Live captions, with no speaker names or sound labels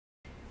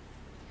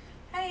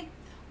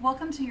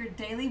Welcome to your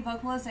daily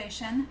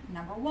vocalization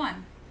number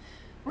 1.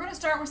 We're going to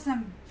start with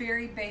some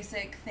very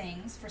basic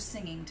things for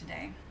singing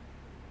today,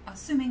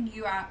 assuming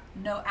you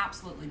know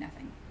absolutely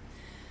nothing.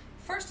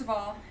 First of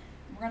all,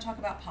 we're going to talk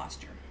about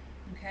posture,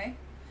 okay?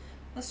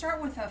 Let's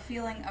start with a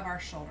feeling of our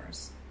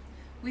shoulders.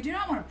 We do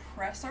not want to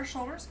press our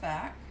shoulders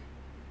back,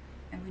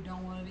 and we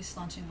don't want to be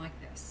slouching like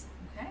this,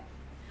 okay?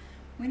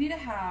 We need to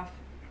have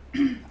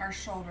our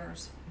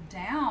shoulders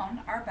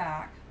down our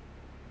back,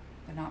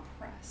 but not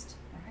pressed,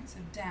 right? So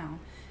down.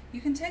 You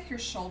can take your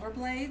shoulder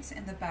blades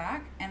in the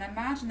back and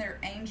imagine they're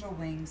angel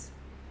wings,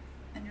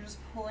 and you're just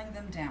pulling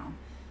them down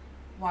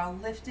while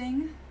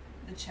lifting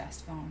the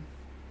chest bone,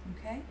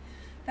 okay?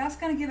 That's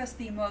going to give us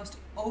the most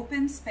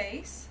open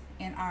space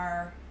in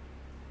our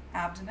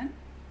abdomen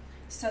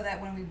so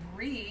that when we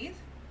breathe,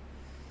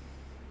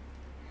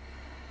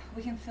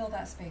 we can fill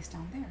that space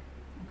down there,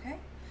 okay?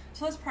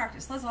 So let's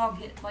practice. Let's all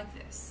get like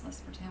this. Let's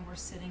pretend we're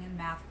sitting in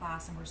math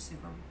class and we're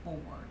super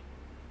bored.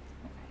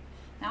 Okay.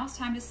 Now it's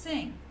time to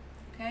sing,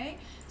 okay?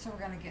 So we're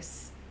going to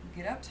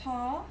get up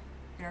tall,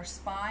 get our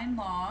spine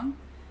long,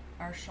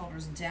 our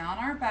shoulders down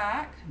our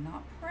back,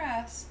 not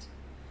pressed,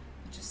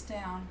 but just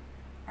down,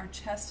 our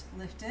chest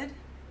lifted,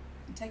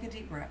 and take a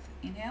deep breath.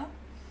 Inhale,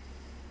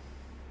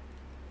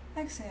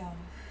 exhale.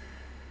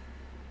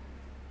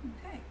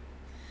 Okay.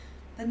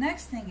 The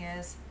next thing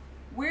is,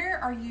 where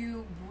are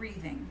you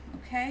breathing,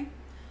 okay?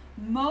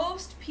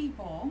 Most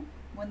people,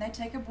 when they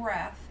take a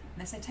breath,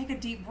 they say take a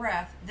deep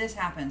breath, this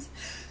happens.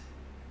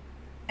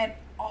 And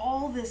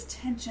all this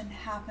tension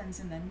happens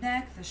in the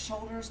neck, the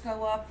shoulders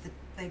go up,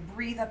 they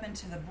breathe up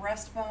into the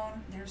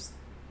breastbone. It's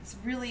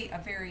really a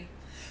very,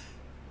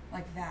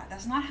 like that.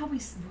 That's not how we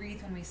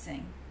breathe when we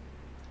sing.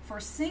 For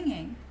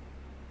singing,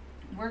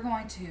 we're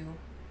going to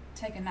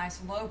take a nice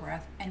low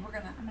breath, and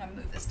I'm gonna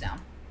move this down.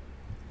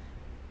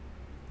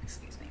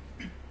 Excuse me.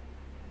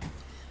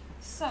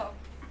 So,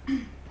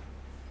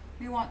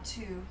 we want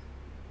to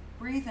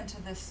breathe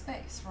into this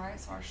space, right?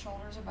 So our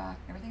shoulders are back,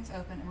 everything's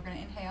open, and we're going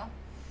to inhale.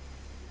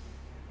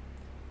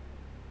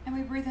 And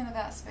we breathe into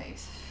that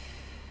space.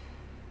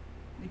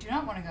 We do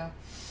not want to go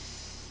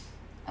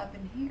up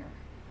in here.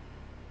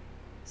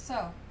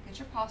 So, get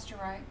your posture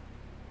right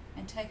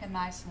and take a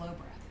nice low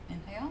breath.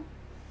 Inhale.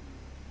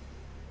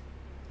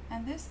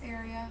 And this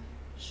area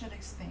should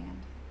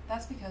expand.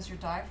 That's because your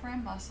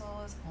diaphragm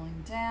muscle is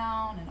pulling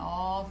down and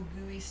all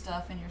the gooey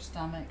stuff in your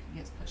stomach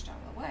gets pushed out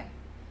of the way.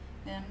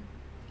 Then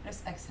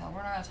just exhale.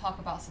 We're not going to talk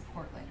about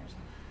support later. So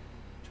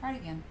try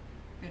it again.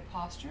 Good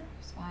posture,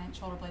 spine,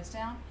 shoulder blades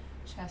down,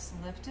 chest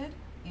lifted.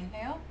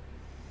 Inhale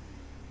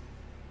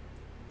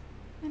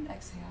and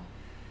exhale.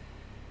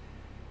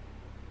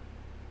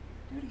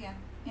 Do it again.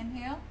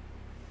 Inhale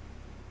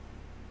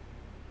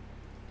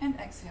and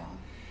exhale.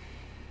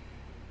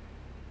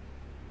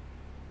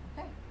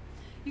 Okay.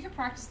 You can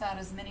practice that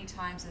as many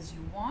times as you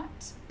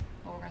want,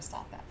 but we're going to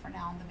stop that for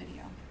now in the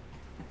video.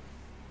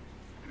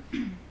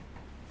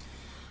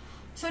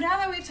 So now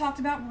that we've talked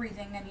about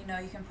breathing, and you know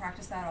you can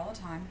practice that all the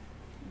time,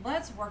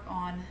 let's work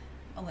on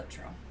a lip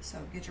trill. So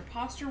get your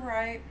posture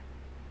right,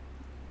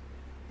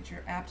 get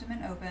your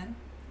abdomen open,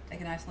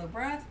 take a nice low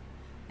breath,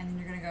 and then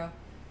you're going to go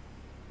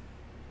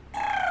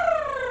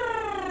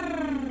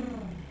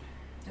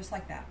just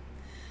like that.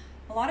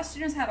 A lot of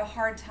students have a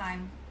hard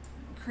time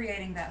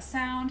creating that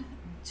sound.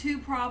 Two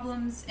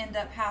problems end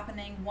up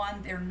happening.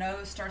 One, their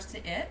nose starts to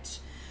itch.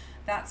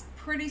 That's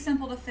pretty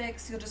simple to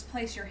fix. You'll just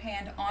place your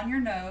hand on your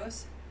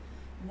nose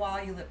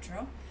while you lip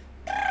trill.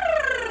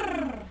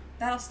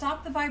 That'll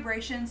stop the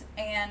vibrations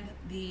and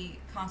the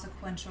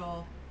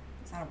consequential,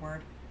 is that a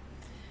word?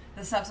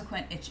 The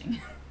subsequent itching.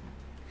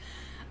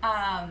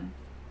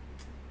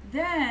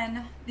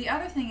 Then the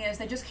other thing is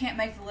they just can't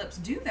make the lips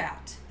do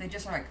that. They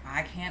just are like,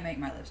 I can't make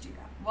my lips do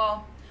that.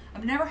 Well,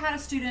 I've never had a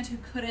student who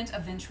couldn't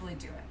eventually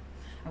do it.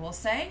 I will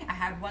say, I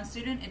had one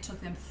student, it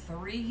took them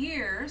 3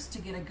 years to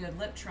get a good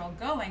lip trill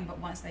going, but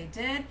once they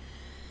did,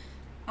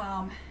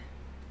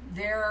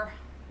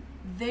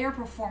 their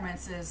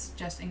performances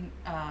just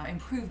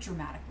improved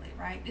dramatically,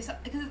 right? Because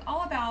it's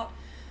all about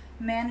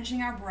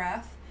managing our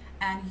breath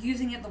and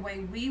using it the way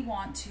we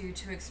want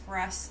to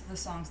express the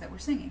songs that we're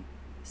singing.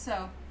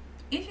 So,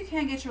 if you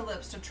can't get your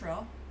lips to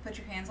trill, put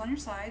your hands on your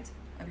sides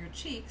of your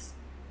cheeks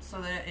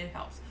so that it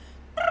helps.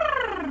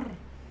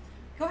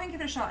 Go ahead and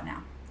give it a shot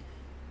now.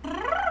 Okay.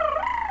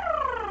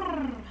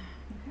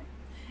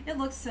 It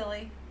looks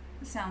silly,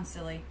 it sounds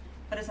silly,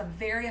 but it's a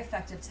very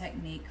effective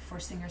technique for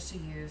singers to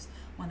use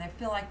when they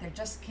feel like they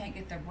just can't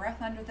get their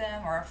breath under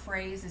them or a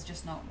phrase is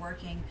just not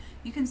working.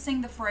 You can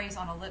sing the phrase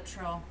on a lip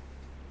trill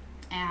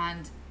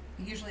and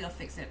usually it'll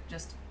fix it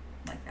just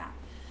like that.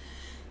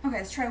 Okay,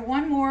 let's try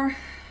one more.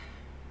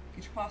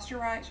 Get your posture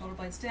right, shoulder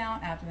blades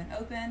down, abdomen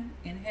open,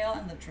 inhale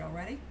and lip trill.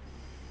 Ready?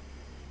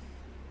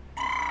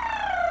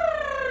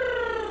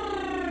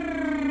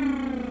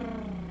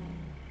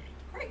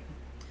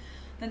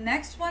 The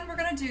next one we're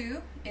going to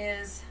do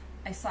is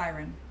a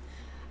siren.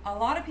 A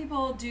lot of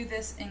people do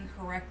this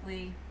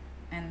incorrectly,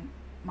 in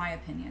my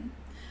opinion.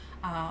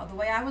 The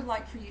way I would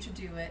like for you to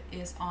do it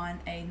is on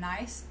a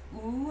nice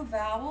ooh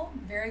vowel,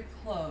 very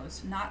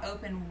closed, not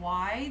open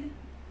wide.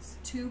 It's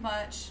too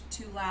much,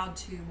 too loud,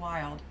 too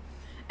wild,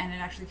 and it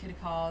actually could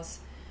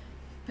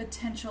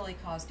potentially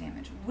cause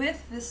damage.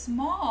 With the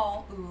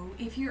small ooh,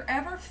 if you're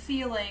ever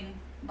feeling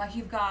like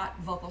you've got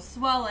vocal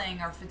swelling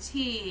or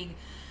fatigue,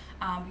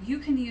 you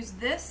can use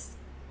this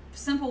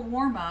simple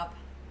warm-up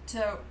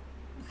to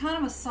kind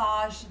of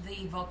massage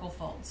the vocal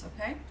folds,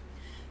 okay?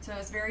 So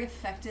it's very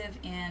effective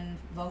in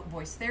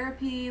voice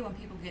therapy. When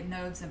people get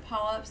nodes and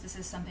polyps, this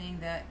is something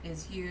that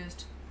is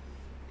used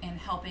in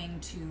helping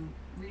to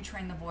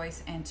retrain the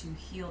voice and to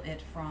heal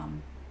it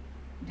from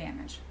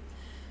damage.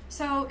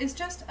 So it's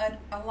just a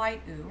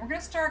light ooh. We're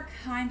gonna start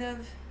kind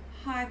of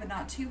high, but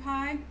not too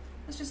high.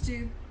 Let's just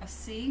do a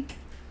C.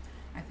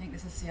 I think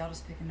this is C, I'll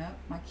just pick a note.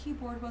 My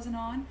keyboard wasn't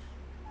on.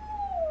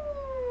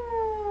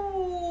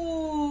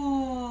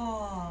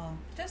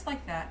 Just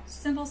like that,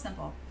 simple,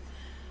 simple.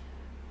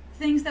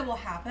 Things that will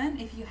happen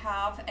if you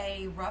have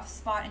a rough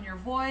spot in your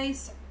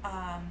voice,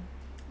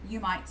 you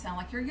might sound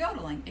like you're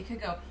yodeling. It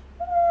could go,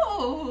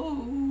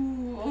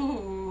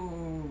 ooh.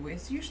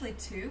 It's usually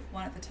two,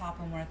 one at the top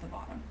and one at the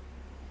bottom.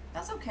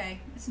 That's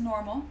okay, it's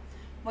normal.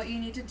 What you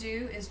need to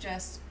do is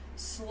just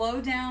slow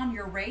down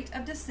your rate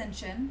of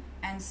descension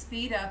and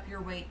speed up your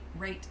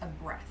rate of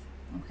breath,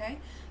 okay?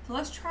 So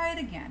let's try it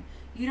again.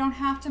 You don't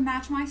have to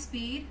match my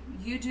speed,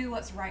 you do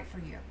what's right for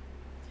you.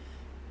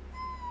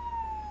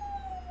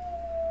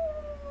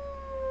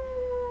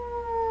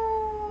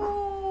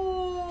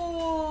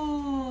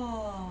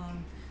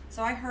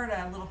 So I heard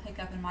a little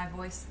hiccup in my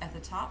voice at the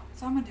top,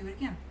 so I'm gonna do it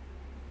again.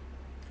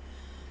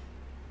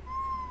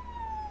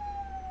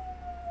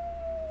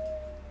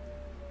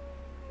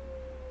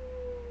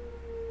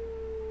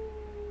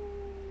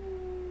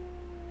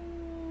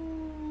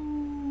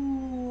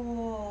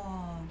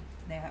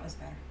 There, that was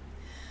better.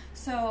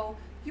 So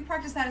you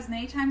practice that as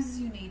many times as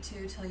you need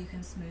to till you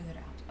can smooth it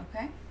out,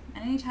 okay?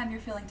 And anytime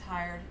you're feeling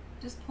tired,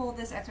 just pull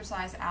this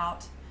exercise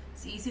out.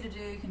 It's easy to do,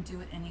 you can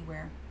do it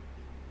anywhere.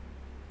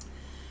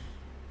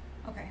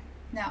 Okay,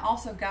 now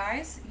also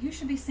guys, you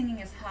should be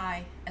singing as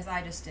high as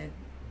I just did.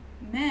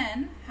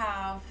 Men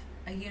have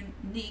a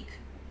unique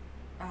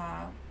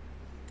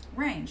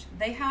range.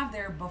 They have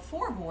their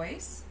before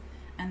voice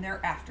and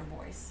their after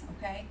voice,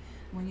 okay?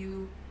 When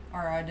you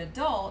are an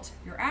adult,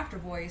 your after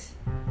voice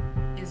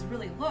is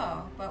really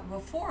low, but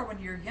before, when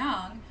you're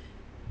young,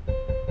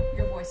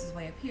 your voice is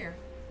way up here.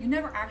 You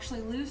never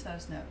actually lose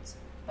those notes,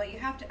 but you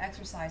have to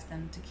exercise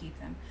them to keep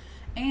them.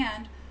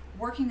 And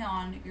working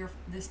on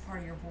this part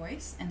of your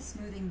voice and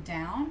smoothing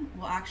down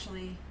will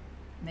actually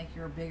make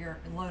your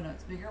low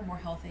notes bigger, more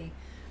healthy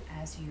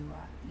as you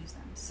use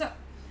them. So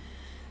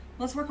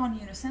let's work on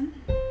unison.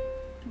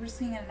 We're just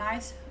singing a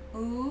nice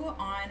ooh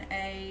on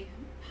a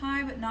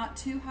high but not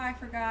too high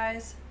for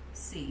guys,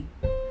 C.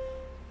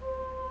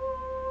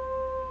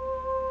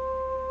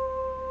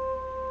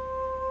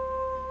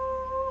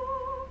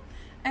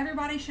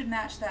 Everybody should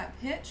match that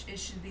pitch. It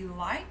should be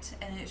light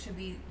and it should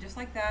be just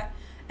like that.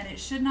 And it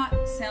should not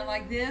sound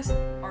like this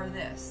or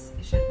this.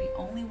 It should be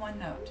only one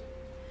note.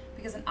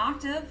 Because an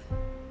octave,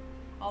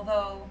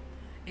 although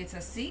it's a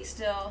C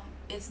still,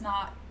 it's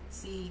not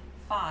C5,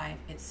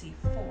 it's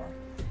C4.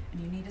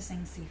 And you need to sing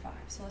C5.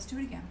 So let's do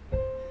it again.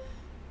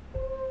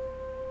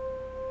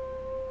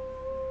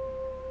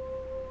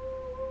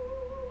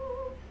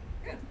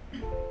 Good.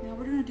 Now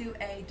we're going to do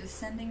a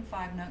descending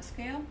 5-note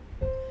scale.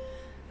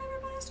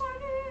 Everybody start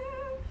it.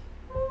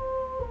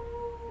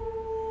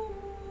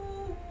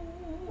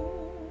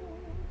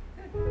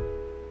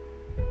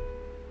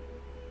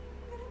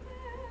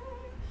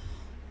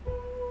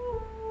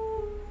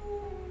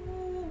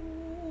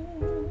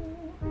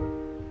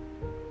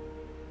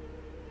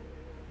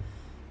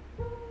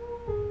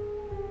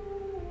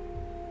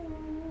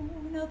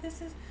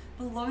 This is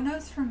the low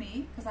notes for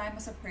me, because I'm a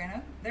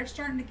soprano. They're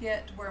starting to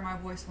get to where my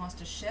voice wants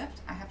to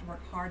shift. I have to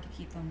work hard to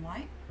keep them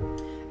light.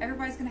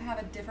 Everybody's going to have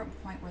a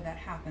different point where that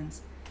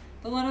happens.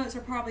 The low notes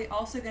are probably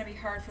also going to be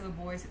hard for the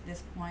boys at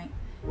this point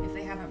if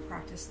they haven't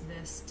practiced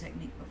this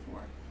technique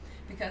before,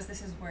 because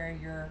this is where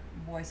your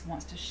voice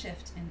wants to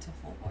shift into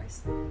full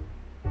voice.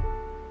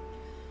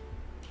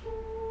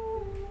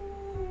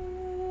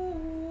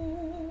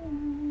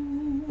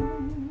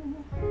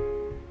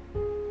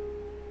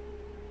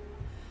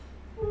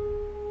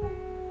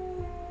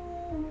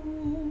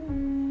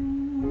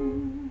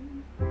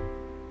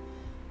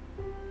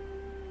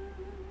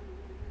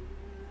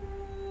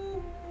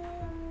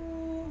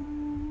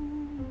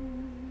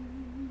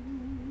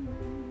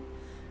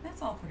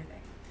 All for today.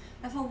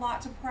 That's a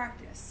lot to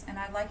practice, and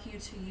I'd like you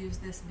to use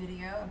this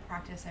video and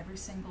practice every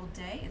single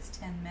day. It's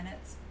 10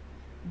 minutes,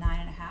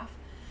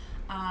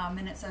 9.5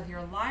 minutes of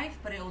your life,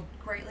 but it will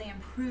greatly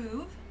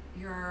improve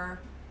your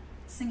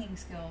singing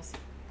skills.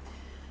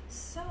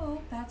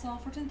 So that's all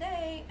for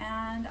today,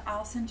 and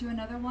I'll send you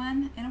another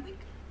one in a week.